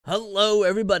Hello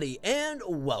everybody and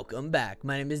welcome back.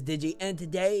 My name is Digi and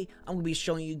today I'm going to be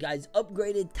showing you guys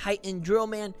upgraded Titan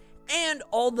DRILLMAN and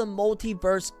all the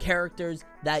multiverse characters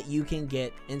that you can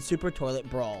get in Super Toilet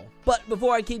Brawl. But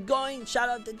before I keep going, shout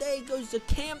out today goes to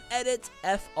Cam Edits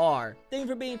FR. Thank you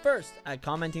for being first at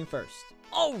commenting first.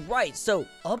 Alright, so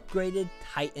upgraded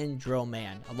Titan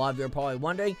DRILLMAN. A lot of you are probably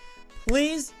wondering,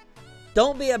 please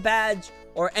don't be a badge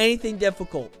or anything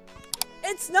difficult.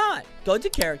 It's not. Go to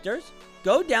characters.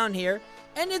 Go down here,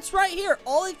 and it's right here.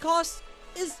 All it costs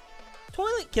is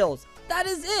toilet kills. That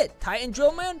is it. Titan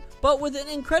DRILLMAN, but with an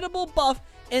incredible buff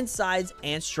in size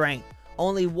and strength.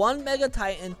 Only 1 Mega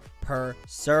Titan per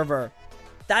server.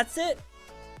 That's it.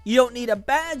 You don't need a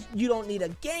badge. You don't need a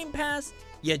game pass.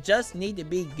 You just need to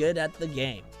be good at the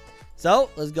game. So,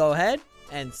 let's go ahead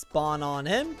and spawn on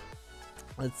him.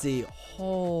 Let's see.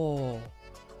 Oh.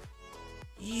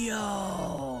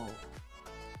 Yo.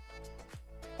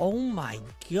 Oh my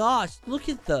gosh, look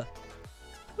at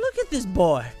this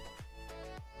boy.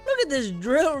 Look at this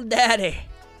drill daddy.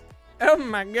 Oh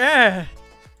my god.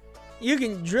 You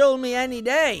can drill me any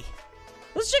day.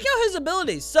 Let's check out his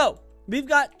abilities. So, we've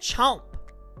got Chomp.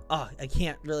 Oh, I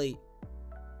can't really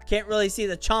see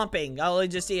the chomping. I only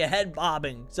just see a head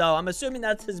bobbing. So, I'm assuming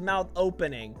that's his mouth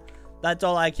opening. That's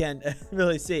all I can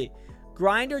really see.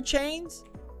 Grinder chains.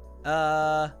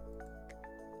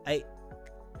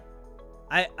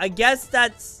 I guess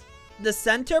that's the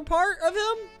center part of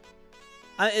him.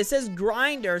 It says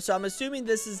grinder, so I'm assuming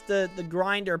this is the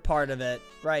grinder part of it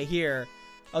right here.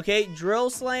 Okay, drill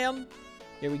slam.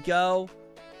 Here we go.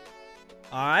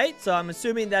 Alright, so I'm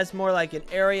assuming that's more like an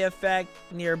area effect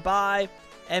nearby.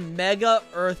 And mega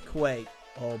earthquake.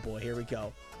 Oh boy, here we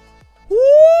go. Woo!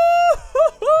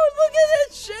 Look at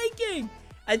it shaking.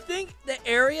 I think the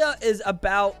area is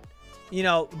about, you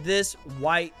know, this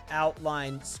white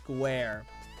outline square.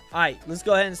 Alright, let's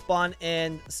go ahead and spawn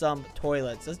in some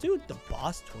toilets. Let's do the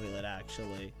boss toilet,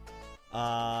 actually.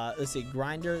 Let's see.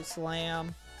 Grinder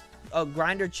slam. Oh,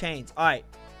 grinder chains. Alright,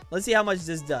 let's see how much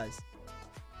this does.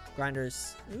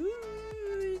 Grinders. Ooh,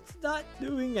 it's not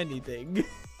doing anything.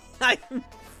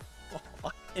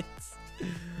 What?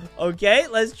 Okay,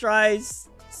 let's try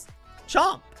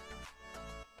Chomp.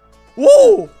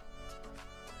 Whoa!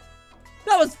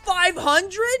 That was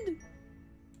 500?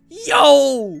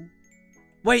 Yo!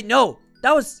 Wait, no.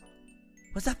 That was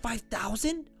that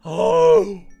 5,000?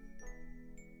 Oh!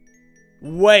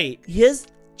 Wait, his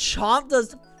Chomp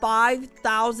does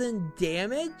 5,000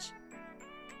 damage?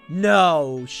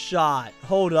 No shot.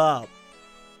 Hold up.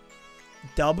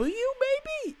 W,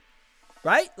 maybe?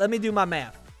 Right? Let me do my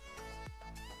math.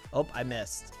 Oh, I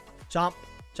missed. Chomp.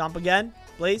 Chomp again,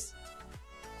 please.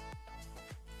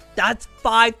 That's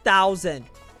 5,000.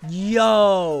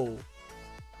 Yo.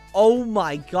 Oh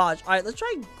my gosh. Alright, let's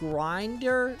try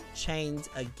grinder chains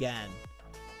again.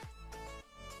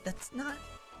 It's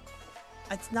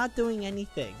not doing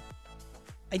anything.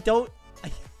 I can't.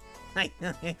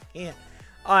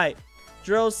 Alright.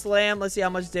 Drill slam. Let's see how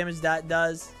much damage that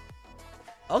does.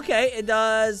 Okay, it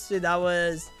does. So that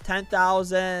was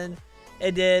 10,000.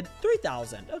 It did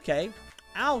 3,000. Okay.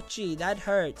 Ouchie, that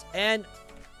hurts. And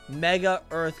mega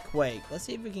earthquake. Let's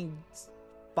see if we can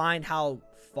find how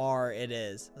far it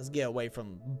is. Let's get away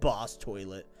from boss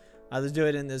toilet. Let's do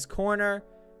it in this corner.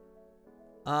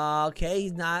 Okay,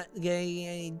 he's not getting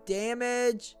any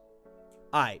damage.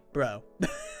 Alright, bro.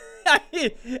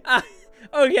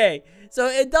 Okay, so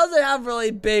it doesn't have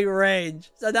really big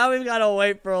range. So now we've got to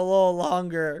wait for a little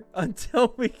longer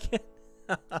until we can.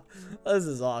 This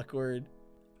is awkward.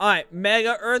 Alright,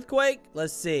 mega earthquake.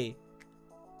 Let's see.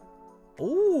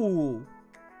 Ooh.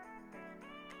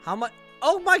 How much?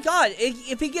 Oh my god.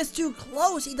 If he gets too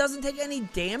close, he doesn't take any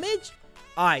damage?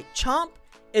 Alright, Chomp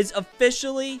is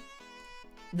officially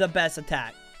the best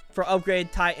attack for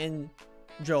upgrade Titan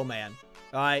DRILLMAN.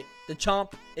 Alright, the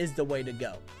Chomp is the way to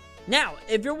go. Now,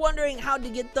 if you're wondering how to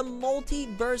get the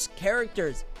multiverse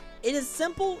characters, it is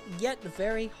simple yet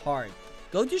very hard.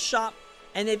 Go to shop,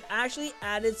 and they've actually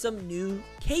added some new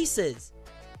cases.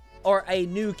 Or a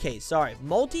new case, sorry.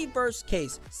 Multiverse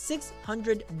case,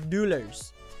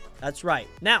 $600. That's right.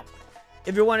 Now,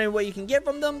 if you're wondering what you can get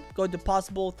from them, go to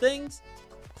possible things.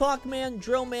 Clockman,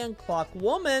 DRILLMAN,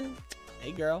 Clockwoman.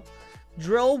 Hey, girl.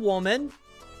 Drill Woman.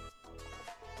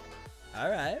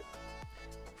 Alright.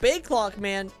 Big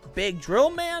Clockman, Big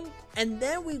DRILLMAN. And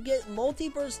then we get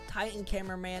Multiverse Titan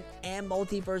Cameraman and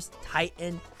Multiverse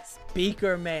Titan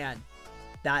Speaker Man.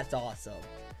 That's awesome.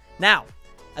 Now,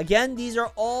 again, these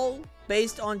are all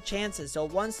based on chances. So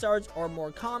 1 stars are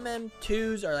more common,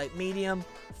 2s are like medium,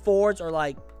 4s are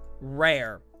like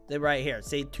rare. They're right here.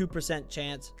 Say 2%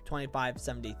 chance, 25,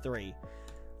 73.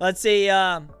 Let's see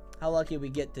how lucky we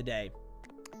get today.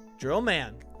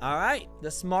 DRILLMAN. All right,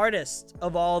 the smartest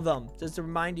of all of them. Just to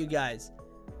remind you guys,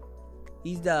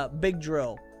 he's the big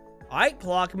drill. All right,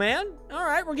 Clockman. All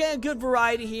right, we're getting a good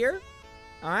variety here.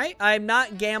 All right, I'm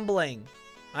not gambling.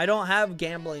 I don't have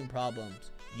gambling problems.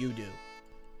 You do.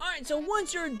 All right, so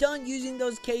once you're done using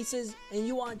those cases and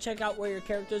you want to check out where your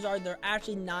characters are, they're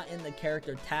actually not in the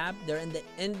character tab. They're in the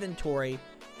inventory,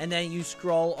 and then you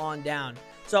scroll on down.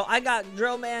 So I got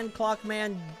DRILLMAN,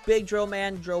 Clockman, Big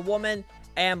DRILLMAN, DRILLWOMAN,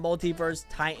 and Multiverse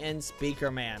Titan Speaker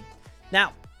Man.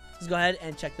 Now, let's go ahead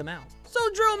and check them out. So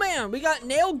DRILLMAN, we got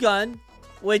Nail Gun,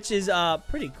 which is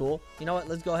pretty cool. You know what?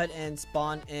 Let's go ahead and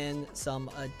spawn in some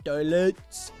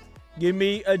toilets. Give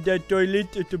me the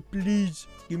toilet, please.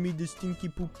 Give me the stinky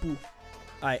poo-poo.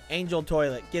 All right, Angel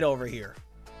Toilet, get over here.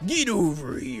 Get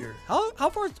over here. How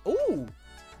far? Ooh.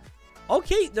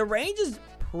 Okay, the range is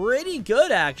pretty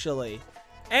good, actually.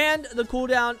 And the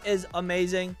cooldown is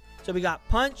amazing. So we got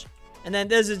Punch. And then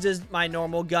this is just my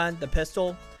normal gun, the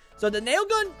pistol. So the nail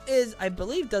gun is, I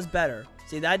believe, does better.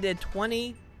 See, that did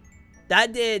 20.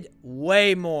 That did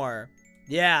way more.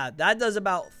 Yeah, that does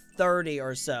about 30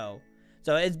 or so.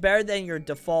 So it's better than your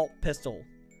default pistol.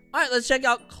 All right, let's check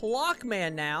out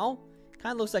Clockman now.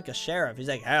 Kind of looks like a sheriff. He's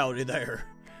like, howdy there.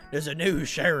 There's a new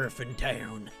sheriff in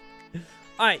town.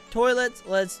 All right, toilets.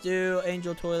 Let's do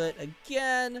Angel Toilet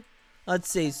again. Let's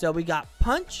see. So we got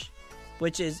Punch,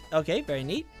 which is, okay, very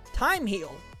neat. Time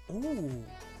Heal. Ooh.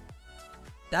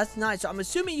 That's nice. So I'm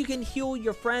assuming you can heal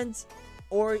your friends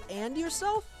and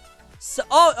yourself? So,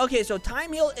 oh, okay. So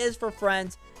Time Heal is for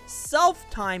friends.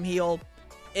 Self-Time Heal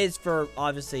is for,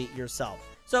 obviously, yourself.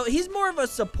 So he's more of a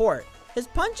support. His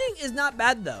punching is not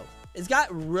bad, though. It's got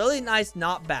really nice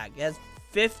knockback. It has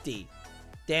 50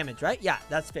 damage, right? Yeah,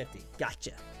 that's 50.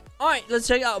 Gotcha. All right, let's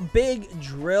check out Big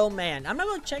DRILLMAN. I'm not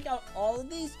going to check out all of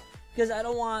these because I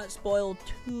don't want to spoil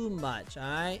too much, all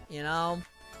right? You know,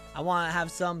 I want to have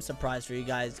some surprise for you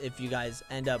guys if you guys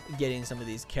end up getting some of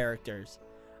these characters.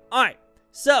 All right,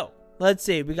 so let's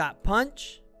see. We got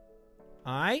Punch.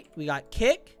 All right, we got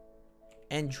Kick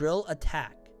and Drill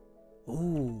Attack.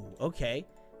 Ooh, okay.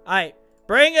 All right,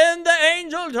 bring in the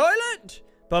Angel Toilet.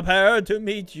 Prepare to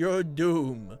meet your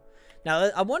doom.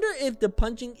 Now, I wonder if the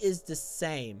punching is the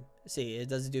same. See, it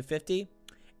doesn't do 50.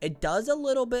 It does a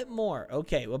little bit more.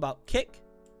 Okay, what about Kick?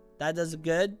 That does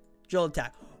good. Drill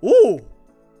Attack. Ooh,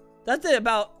 that did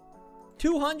about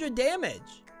 200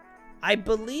 damage. I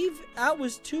believe that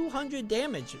was 200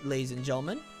 damage, ladies and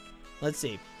gentlemen. Let's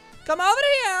see. Come over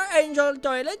here, Angel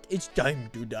Toilet. It's time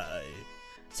to die.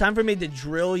 It's time for me to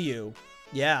drill you.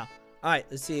 Yeah. All right,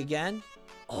 let's see again.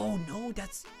 Oh, no,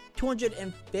 that's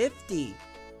 250.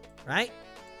 Right?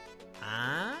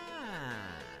 Ah.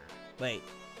 Wait.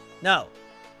 No.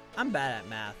 I'm bad at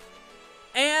math.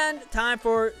 And time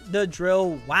for the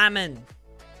DRILLWOMAN.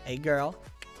 Hey, girl.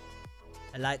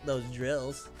 I like those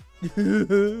drills.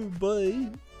 Boy.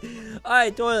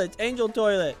 Alright, toilets. Angel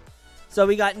Toilet. So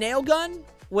we got Nail Gun,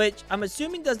 which I'm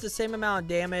assuming does the same amount of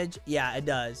damage. Yeah, it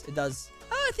does. It does.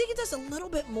 Oh, I think it does a little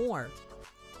bit more.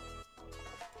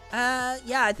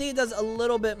 Yeah, I think it does a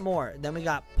little bit more. Then we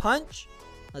got Punch.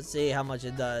 Let's see how much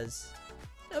it does.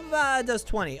 It does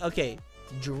 20. Okay.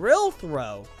 Drill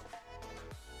Throw.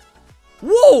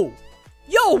 Whoa!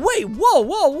 Yo, wait. Whoa,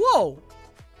 whoa, whoa.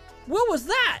 What was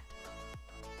that?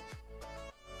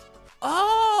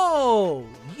 Oh,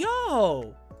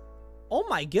 yo. Oh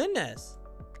my goodness.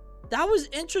 That was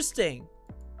interesting.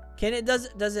 Can it,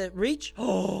 does it reach?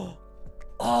 Oh,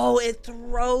 it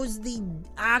throws the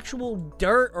actual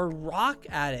dirt or rock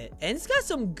at it. And it's got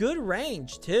some good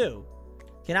range too.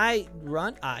 Can I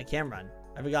run? Ah, I can run.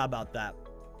 I forgot about that.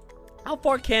 How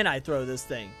far can I throw this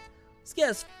thing? Let's get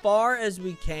as far as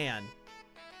we can.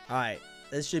 All right.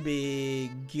 This should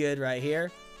be good right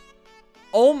here.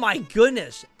 Oh my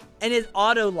goodness. And it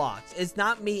auto locks. It's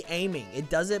not me aiming. It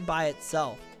does it by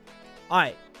itself. All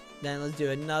right. Then let's do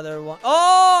another one.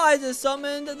 Oh, I just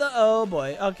summoned the... Oh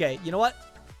boy. Okay. You know what?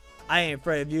 I ain't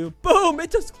afraid of you. Boom. It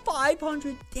does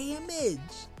 500 damage.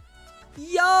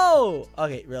 Yo.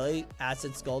 Okay. Really?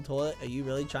 Acid Skull Toilet? Are you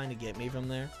really trying to get me from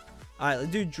there? All right.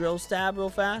 Let's do Drill Stab real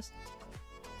fast.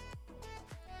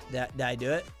 Did I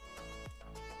do it?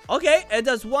 Okay. It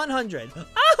does 100.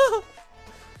 Ah!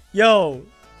 Yo.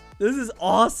 This is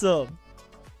awesome.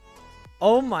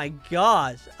 Oh my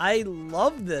gosh. I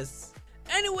love this.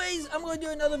 Anyways, I'm going to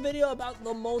do another video about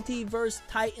the Multiverse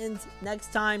Titans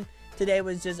next time. Today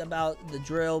was just about the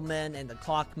DRILLMAN and the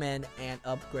Clockman and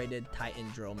upgraded Titan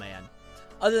DRILLMAN.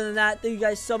 Other than that, thank you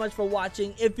guys so much for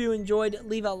watching. If you enjoyed,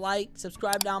 leave a like,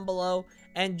 subscribe down below,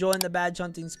 and join the badge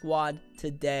hunting squad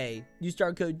today. Use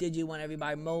star code Digi whenever you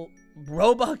buy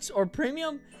Robux or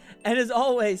Premium. And as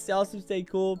always, stay awesome, stay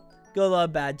cool. Go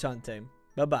love badge hunting.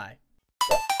 Bye-bye.